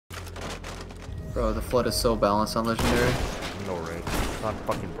Bro, the flood is so balanced on legendary. No right. Not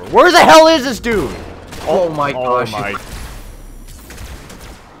fucking bro. Where the hell is this dude? Oh my gosh. Oh my.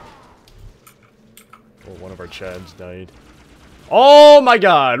 Oh, one of our Chads died. Oh my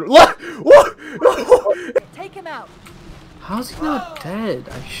god! Look! Take him out. How's he not dead?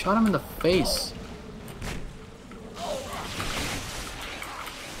 I shot him in the face.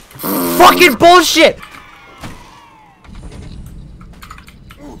 Fucking bullshit!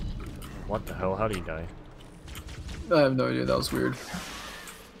 What the hell? How did he die? I have no idea. That was weird.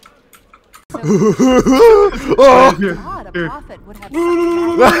 God, a prophet would have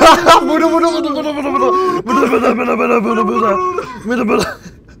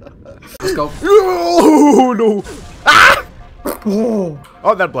Let's go. Oh no! Ah! Oh,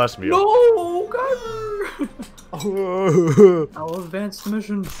 Oh, that blessed me. no, God. I'll advance the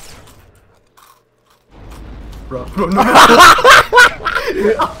mission. Bro, no. Oh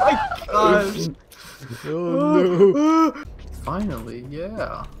my gosh. Oh no! Finally,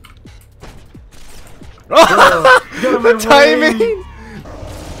 yeah. The timing!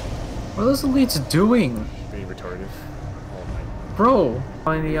 What are those elites doing? Being retarded. Oh my. Bro,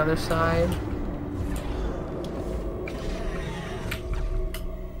 on the other side.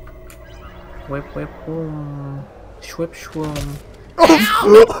 Whip, whip, boom. Schwip, schwum.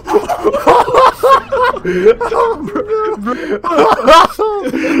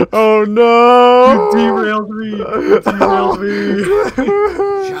 Oh no! Derailed me.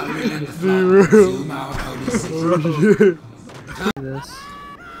 This.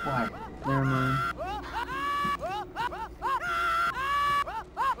 Why? Never mind.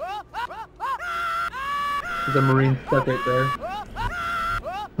 The Marine stuck right there.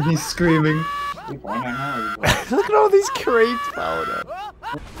 He's screaming. Look at all these crates piled up.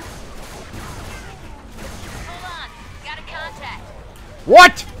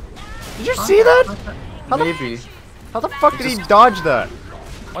 What? Did you see that? Maybe. How the fuck did he dodge that?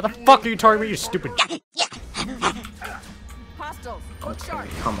 What the fuck are you talking about, you stupid? hostiles. Okay,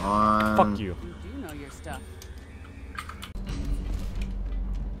 come on. Fuck you. You do know your stuff.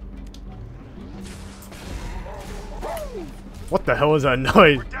 What the hell is that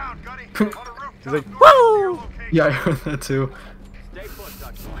noise? He's like, woo! Yeah, I heard that too.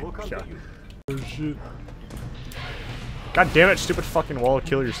 God. Oh shit. God damn it, stupid fucking wall,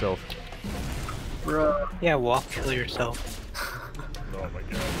 kill yourself. Bruh. Yeah, walk, kill yourself. Oh my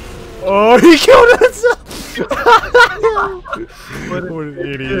god. Oh, he killed himself! What an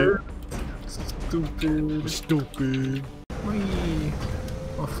idiot. Stupid. Stupid. Whee.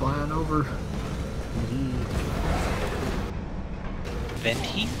 I'm flying over.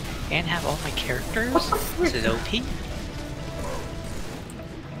 Venti? And have all my characters? This is OP?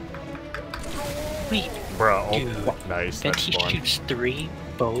 Wait, Bro, oh, dude. nice, that's Venti fun. shoots 3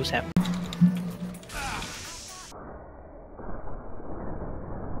 bows at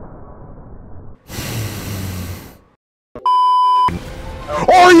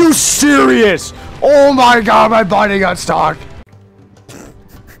Are you serious? Oh my god, my body got stuck!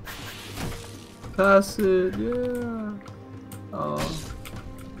 Pass it, yeah.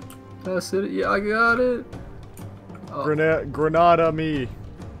 Pass it, yeah, I got it. Granada me.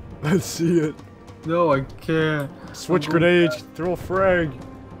 Let's see it. No, I can't. Switch grenades, throw a frag.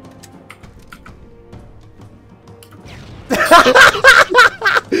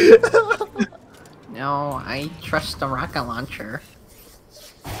 No, I trust the rocket launcher.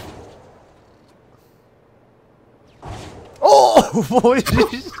 Oh, boy.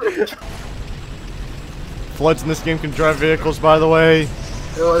 Floods in this game can drive vehicles, by the way.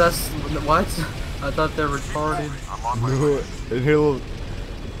 Oh, that's what? I thought they're retarded. And he'll.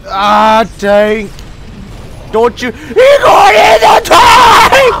 Ah, tank! Don't you? He got in the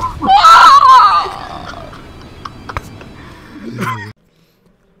tank!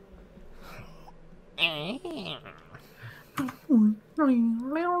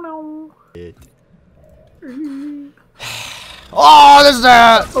 Oh, this is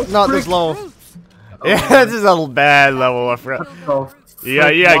not this level. Yeah, this is a bad level. I forgot. Oh,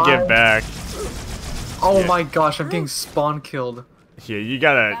 Yeah, get back. Oh Yeah. my gosh, I'm getting spawn killed. Yeah, you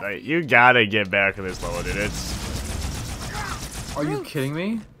gotta get back to this level, dude. It's. Are you kidding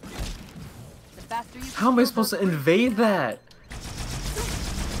me? The faster you How am I supposed to invade that?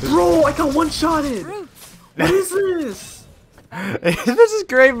 Bro, I got one-shotted! What is this? This is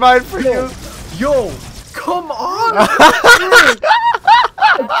great mine for you. Yo, come on!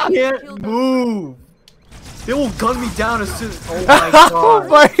 I can't move! They will gun me down as soon as. Oh my god! Oh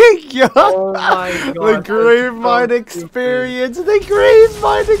my god! Oh my god! The grave mine experience! The grave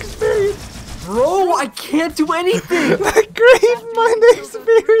mine experience! Bro, I can't do anything! The grave mine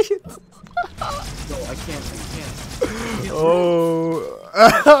experience!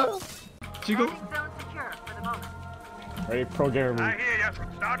 Jiggle. Ready, pro gamer move. I hear ya.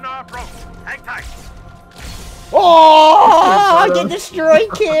 Starting our approach. Hang tight. Oh, I get destroyed,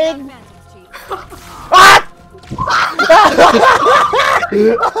 kid. Ah!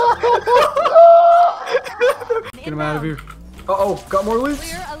 Get him out of here. Uh-oh, got more loot?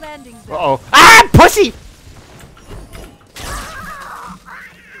 Clear a landing zone. Uh-oh. Ah, pussy!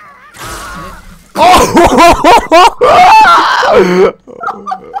 Oh!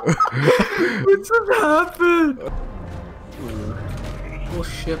 What just happened? We'll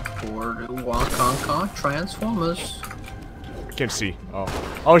ship board Wakanka Transformers. Can't see. Oh.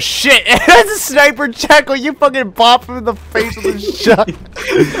 Oh shit! That's a sniper jackal! You fucking bopped him in the face with a shot!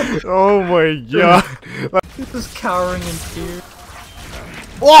 Oh my god. This is cowering in fear.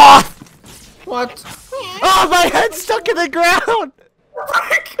 Oh! What? Oh, my head's stuck in the ground!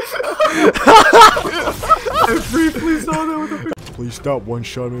 I briefly saw that with a Please stop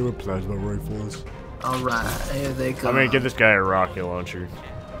one-shotting me with plasma rifles. Alright, here they go. I'm gonna give this guy a rocket launcher.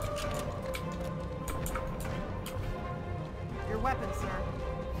 Your weapon, sir.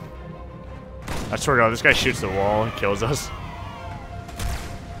 I swear to God, this guy shoots the wall and kills us.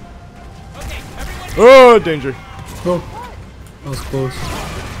 Oh, danger. Oh, that was close.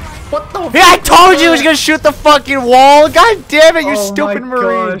 What the Yeah, I told you he was gonna shoot the fucking wall! God damn it, you stupid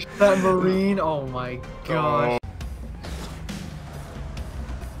Marine! Gosh, that Marine, oh my gosh.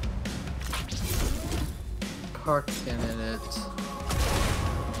 Parking in it.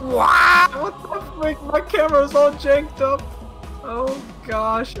 Wow! What the frick? My camera's all janked up! Oh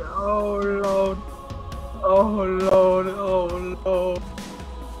gosh, oh lord. Oh lord, oh lord.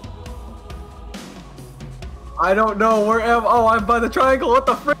 I don't know where am. Oh, I'm by the triangle. What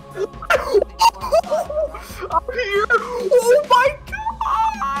the frick? I'm here. Oh my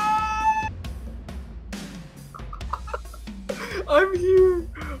god. I'm here.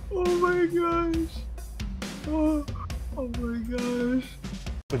 Oh my gosh. Oh my gosh.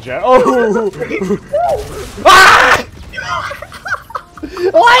 The jet. Oh! Ah!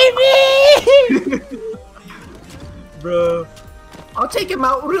 Why me? Bruh. I'll take him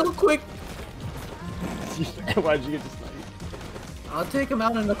out real quick. Why'd you get this knife? I'll take him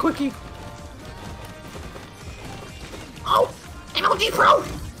out in a quickie. Oh! MLG Pro!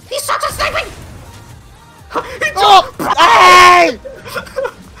 He sucks at sniping! He dropped! Hey!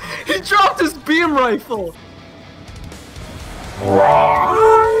 He dropped his beam rifle! Oh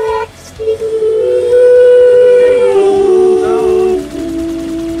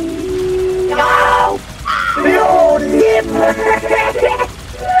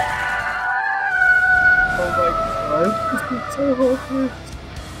my god, this is so awkward.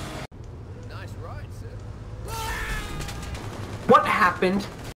 Nice ride, sir. What happened